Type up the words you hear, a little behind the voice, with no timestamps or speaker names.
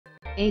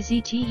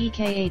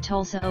AZTEKA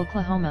Tulsa,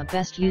 Oklahoma.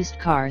 Best used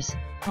cars,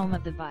 home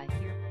of the buy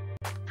here.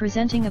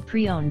 Presenting a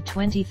pre-owned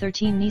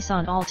 2013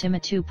 Nissan Altima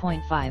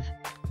 2.5.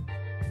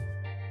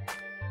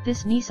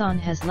 This Nissan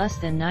has less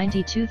than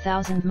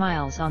 92,000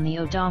 miles on the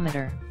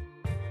odometer.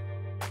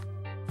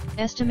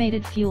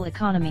 Estimated fuel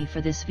economy for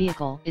this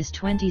vehicle is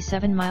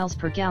 27 miles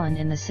per gallon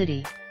in the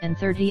city, and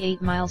 38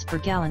 miles per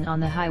gallon on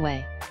the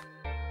highway.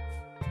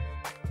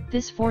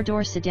 This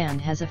four-door sedan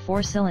has a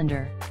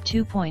four-cylinder,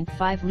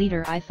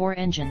 2.5-liter i4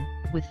 engine,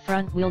 with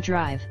front-wheel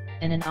drive,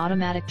 and an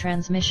automatic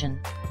transmission.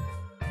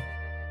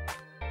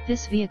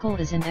 This vehicle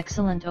is in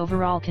excellent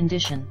overall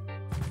condition.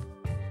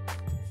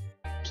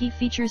 Key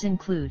features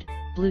include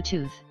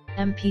Bluetooth,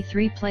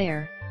 MP3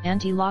 player,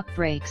 anti-lock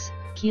brakes,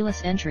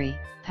 keyless entry,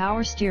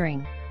 power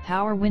steering,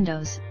 power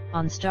windows,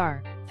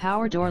 OnStar,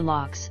 power door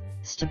locks,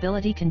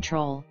 stability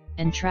control,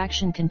 and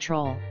traction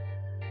control.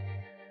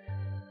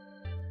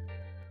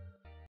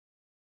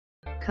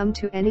 Come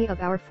to any of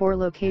our 4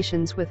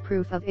 locations with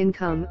proof of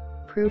income,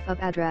 proof of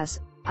address,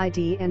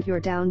 ID and your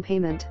down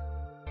payment.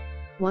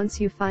 Once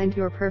you find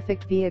your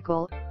perfect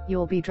vehicle,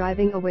 you'll be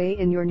driving away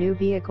in your new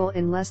vehicle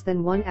in less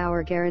than 1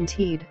 hour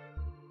guaranteed.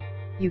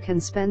 You can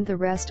spend the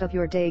rest of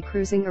your day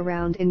cruising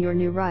around in your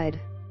new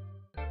ride.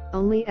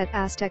 Only at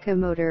Azteca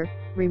Motor.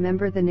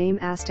 Remember the name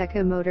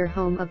Azteca Motor,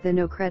 home of the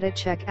no credit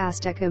check.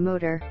 Azteca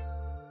Motor.